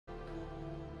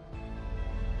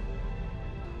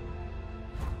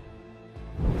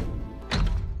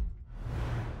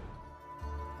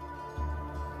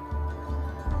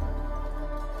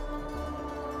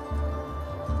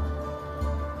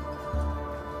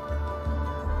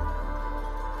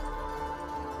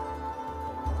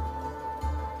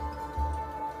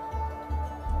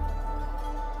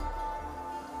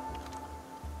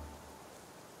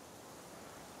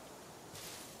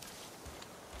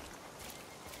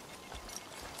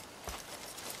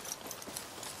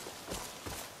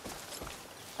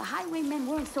highwaymen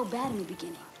weren't so bad in the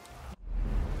beginning.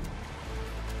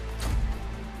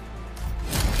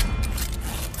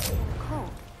 Cole,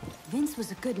 Vince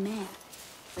was a good man,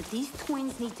 but these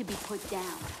twins need to be put down.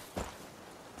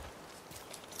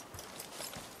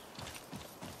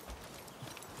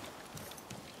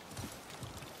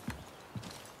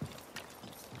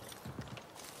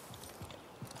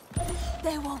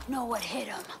 They won't know what hit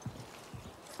them.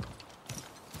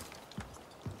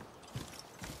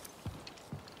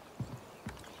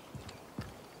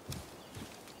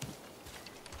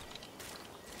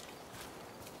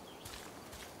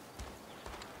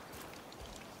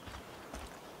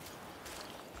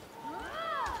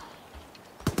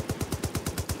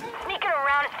 Sneaking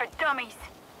around is for dummies.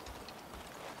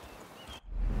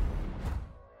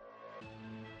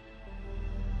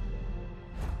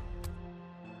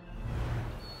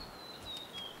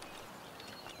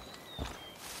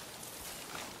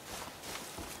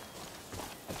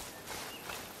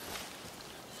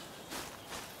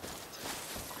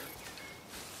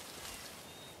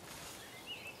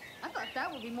 That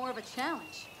would be more of a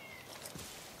challenge.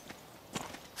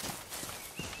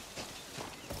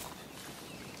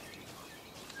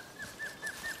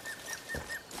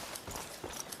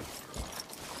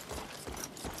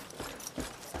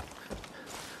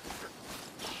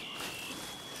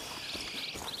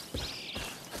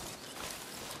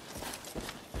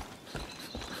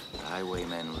 The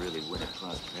highwaymen really win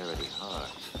across Parity hard.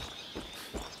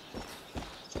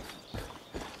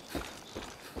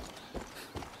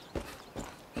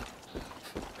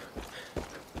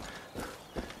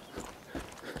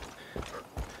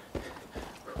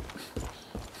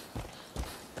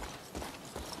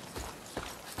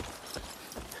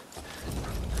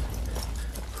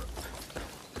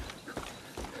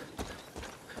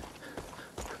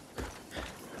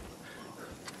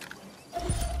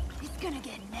 Gonna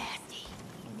get nasty.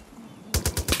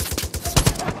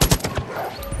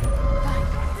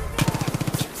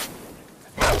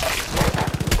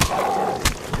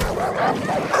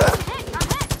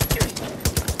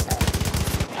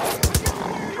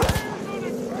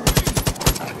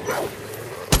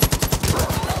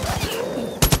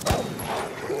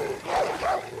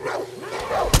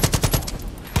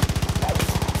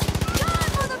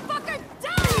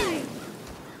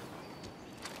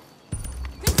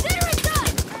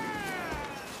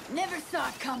 Never saw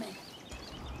it coming.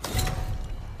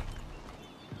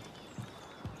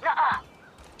 Nuh-uh.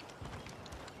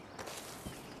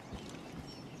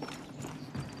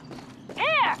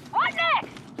 Here! What next?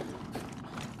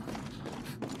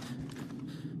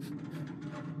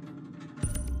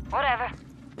 Whatever.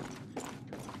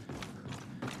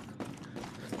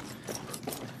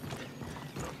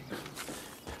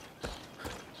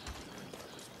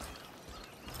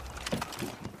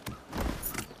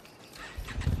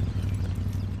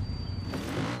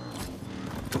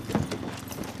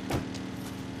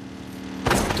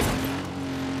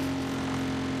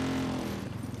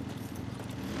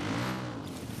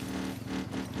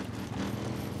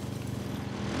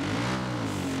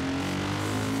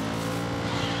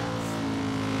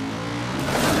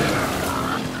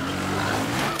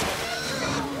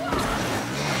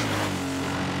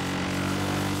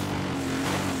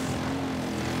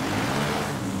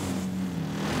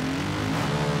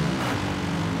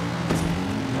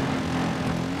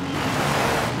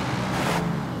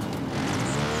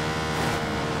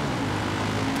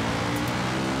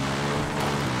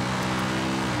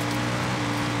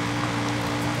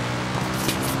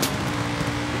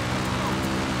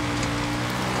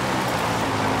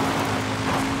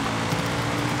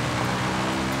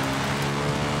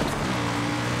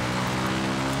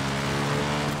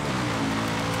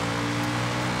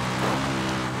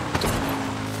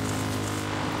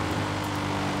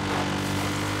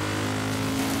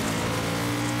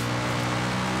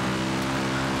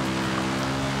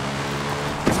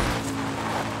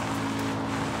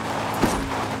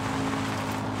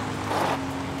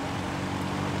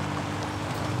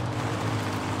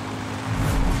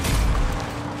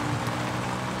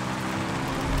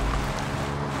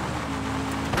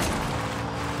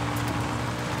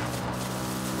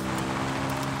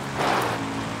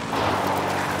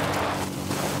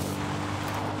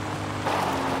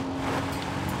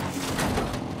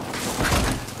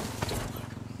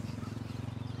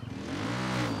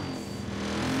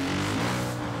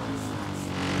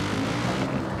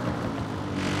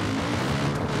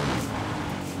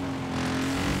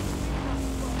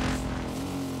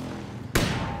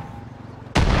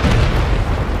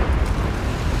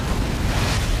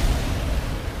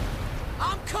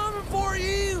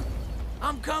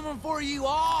 I'm coming for you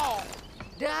all!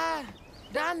 Die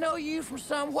Do I know you from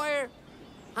somewhere?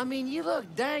 I mean, you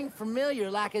look dang familiar,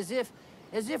 like as if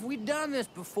we'd done this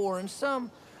before in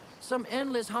some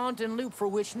endless haunting loop for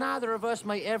which neither of us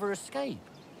may ever escape.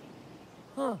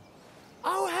 Huh.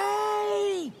 Oh,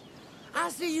 hey! I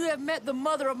see you have met the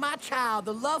mother of my child,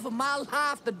 the love of my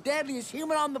life, the deadliest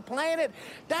human on the planet.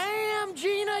 Damn,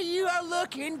 Gina, you are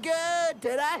looking good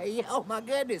today. Oh, my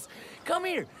goodness. Come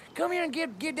here and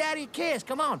give Daddy a kiss.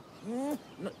 Come on.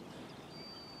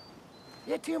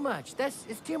 Yeah, too much.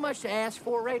 It's too much to ask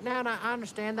for right now, and I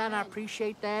understand that, and I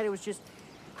appreciate that. It was just,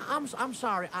 I'm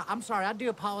sorry. I'm sorry. I do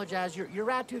apologize. You're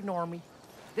right to ignore me.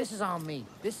 This is on me.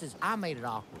 I made it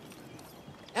awkward.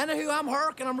 Anywho, I'm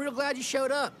Herc, and I'm real glad you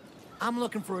showed up. I'm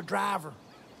looking for a driver.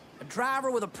 A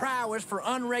driver with a prowess for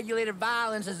unregulated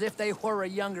violence as if they were a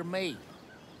younger me.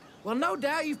 Well, no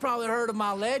doubt you've probably heard of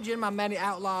my legend, my many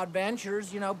outlaw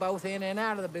adventures, you know, both in and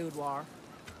out of the boudoir.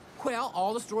 Well,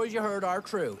 all the stories you heard are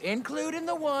true, including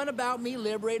the one about me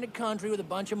liberating a country with a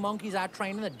bunch of monkeys I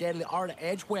trained in the deadly art of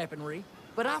edge weaponry.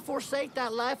 But I forsake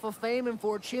that life of fame and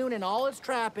fortune and all its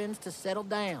trappings to settle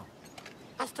down.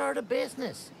 I started a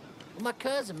business with my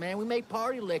cousin, man. We made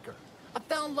party liquor. I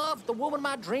fell in love with the woman of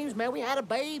my dreams, man. We had a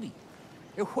baby.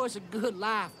 It was a good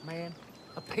life, man.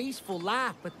 A peaceful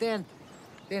life. But then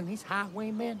these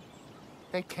highwaymen,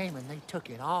 they came and they took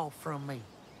it all from me.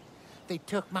 They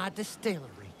took my distillery.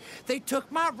 They took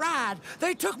my ride.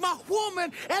 They took my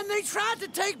woman, and they tried to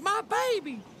take my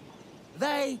baby.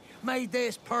 They made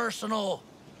this personal.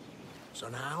 So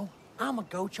now, I'm gonna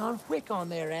go John Wick on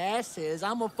their asses.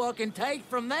 I'm gonna fucking take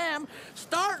from them,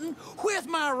 starting with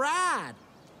my ride.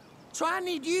 So I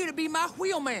need you to be my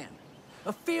wheelman.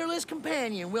 A fearless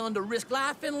companion willing to risk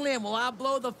life and limb while I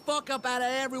blow the fuck up out of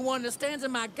everyone that stands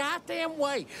in my goddamn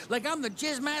way, like I'm the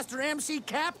Jizzmaster MC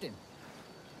Captain.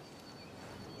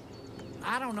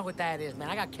 I don't know what that is, man.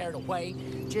 I got carried away.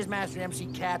 Jizzmaster MC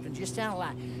Captain just sounded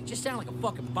like a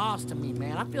fucking boss to me,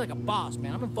 man. I feel like a boss,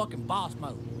 man. I'm in fucking boss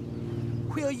mode.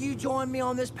 Will you join me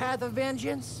on this path of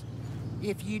vengeance?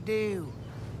 If you do,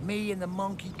 me and the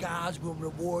monkey gods will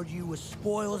reward you with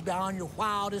spoils beyond your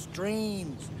wildest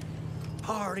dreams.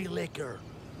 Party liquor,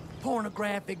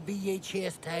 pornographic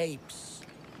VHS tapes,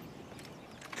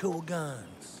 cool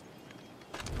guns.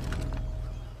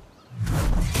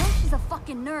 Josh is a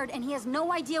fucking nerd, and he has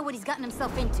no idea what he's gotten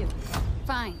himself into.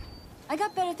 Fine. I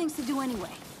got better things to do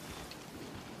anyway.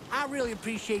 I really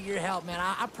appreciate your help, man.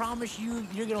 I promise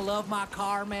you're gonna love my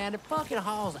car, man. It fucking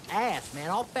hauls ass, man.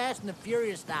 All Fast and the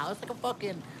Furious style. It's like a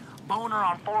fucking boner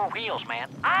on 4 wheels, man.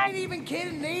 I ain't even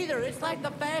kidding either. It's like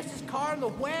the fastest car in the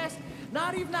West.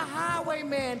 Not even the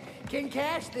highwayman can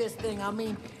catch this thing. I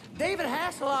mean, David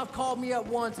Hasselhoff called me up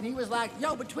once, and he was like,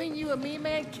 yo, between you and me,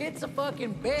 man, Kit's a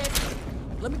fucking bitch.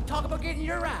 Let me talk about getting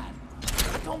your ride.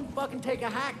 I told him to fucking take a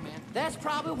hike, man. That's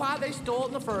probably why they stole it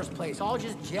in the first place. All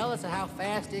just jealous of how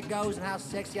fast it goes and how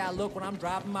sexy I look when I'm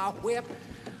driving my whip.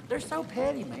 They're so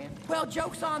petty, man. Well,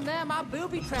 joke's on them. I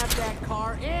booby-trapped that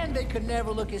car, and they could never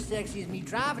look as sexy as me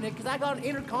driving it because I got an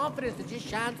inner confidence that just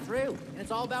shines through. And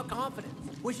it's all about confidence,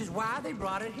 which is why they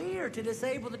brought it here, to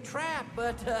disable the trap.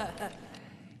 But,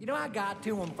 you know, I got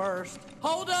to them first.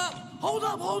 Hold up! Hold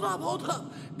up, hold up, hold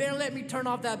up! Better let me turn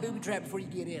off that booby trap before you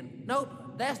get in. Nope,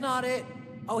 that's not it.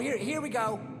 Oh, here we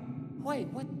go. Wait,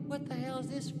 what the hell is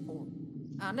this for?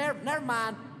 Never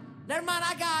mind. Never mind,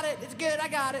 I got it. It's good, I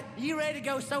got it. You ready to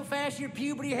go so fast your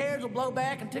puberty hairs will blow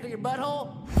back and tickle your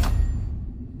butthole?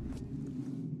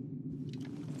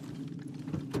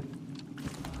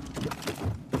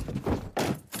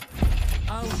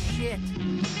 Oh, shit.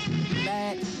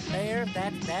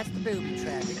 That's the booby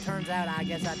trap. It turns out I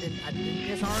guess I didn't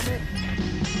disarm it.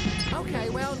 Okay,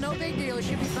 well, no big deal. It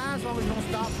should be fine as long as you don't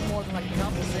stop for more than like a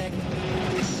couple seconds.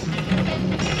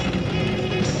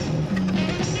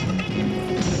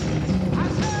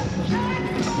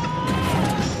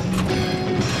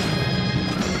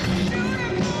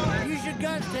 Use your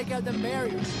guns to take out the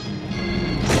barriers.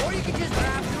 Or you can just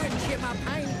drive through it and shit my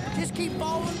paint. Just keep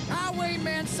following.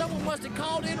 Highwayman, someone must have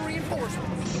called in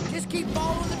reinforcements. Just keep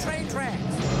following the train tracks.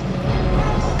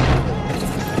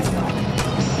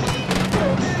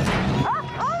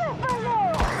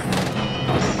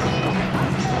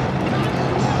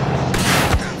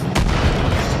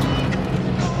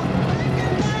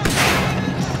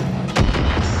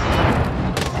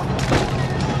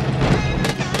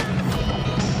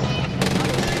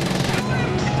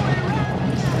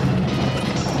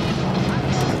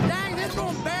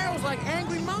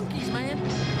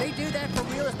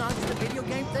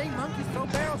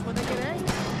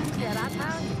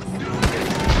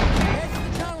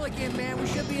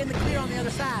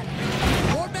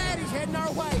 More baddies heading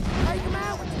our way. Take them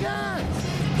out with the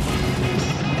guns.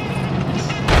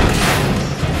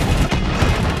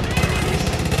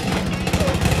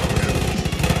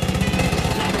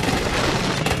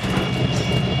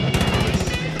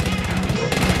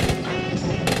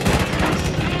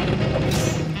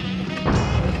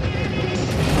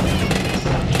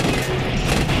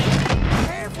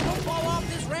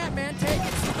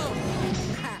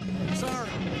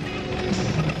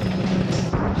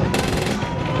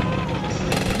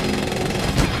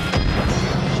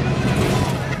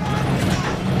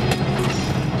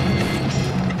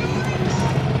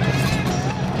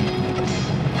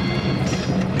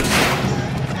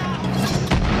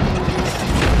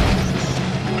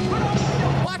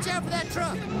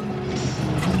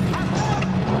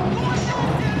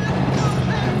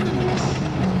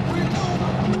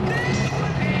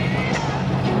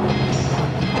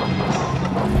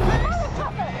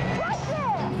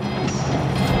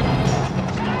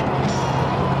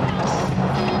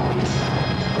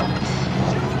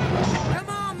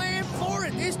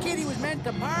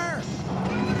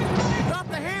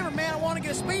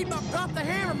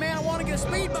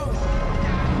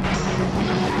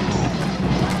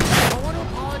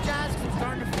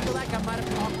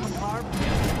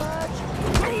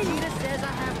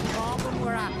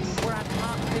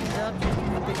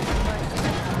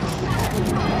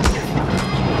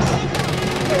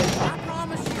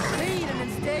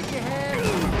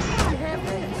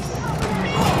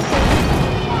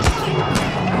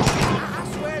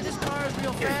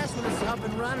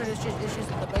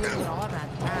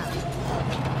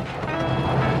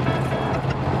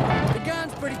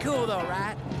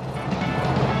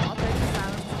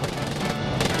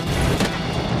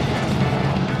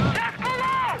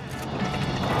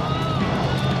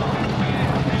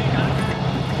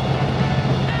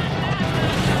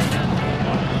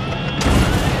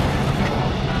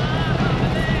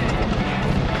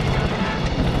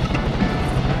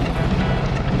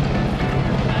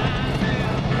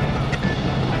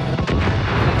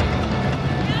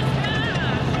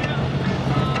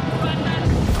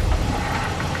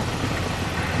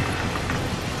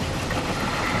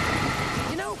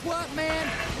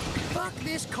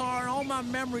 this car and all my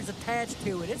memories attached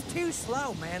to it. It's too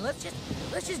slow, man. Let's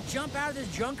just jump out of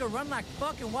this junk and run like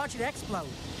fuck and watch it explode.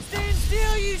 Stand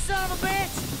still, you son of a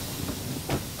bitch!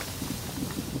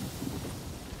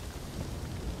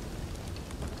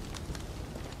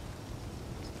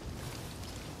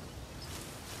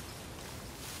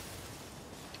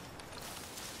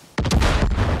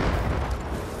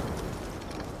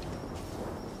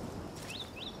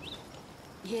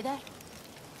 You hear that?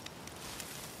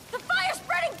 The fire's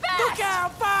spreading fast! Look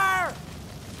out, fire!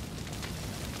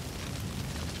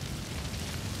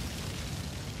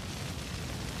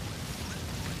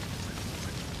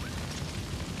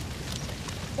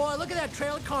 Boy, look at that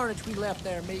trail of carnage we left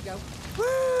there, amigo.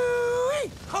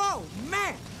 Woo-wee! Oh,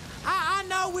 man! I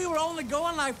know we were only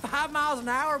going like 5 miles an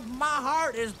hour, but my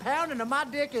heart is pounding and my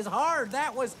dick is hard.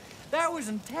 That was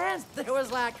intense. There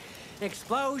was like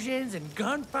explosions and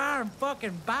gunfire and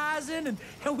fucking bison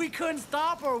and we couldn't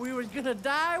stop or we were gonna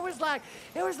die. It was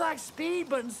like speed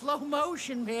but in slow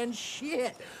motion, man.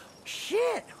 Shit.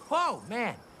 Whoa,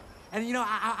 man. And you know,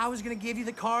 I was gonna give you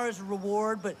the car as a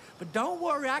reward, but don't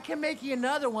worry, I can make you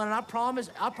another one, and I promise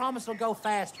it'll go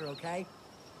faster, okay?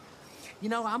 You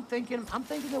know, I'm thinking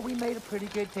that we made a pretty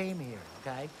good team here,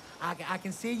 okay? I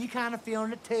can see you kind of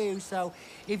feeling it too. So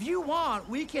if you want,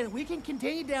 we can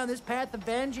continue down this path of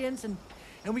vengeance and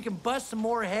we can bust some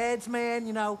more heads, man.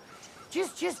 You know,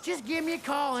 just give me a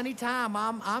call anytime.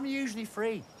 I'm usually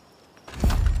free.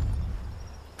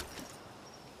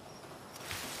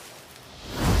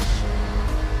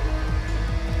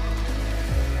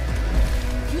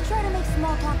 You try to make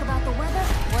small talk about the weather?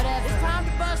 Whatever. It's time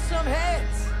to bust some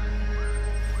heads.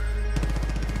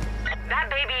 That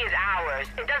baby is ours.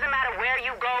 It doesn't matter where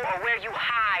you go or where you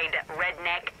hide,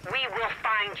 redneck. We will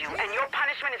find you, and your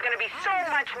punishment is gonna be so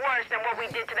much worse than what we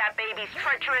did to that baby's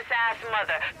treacherous-ass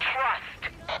mother. Trust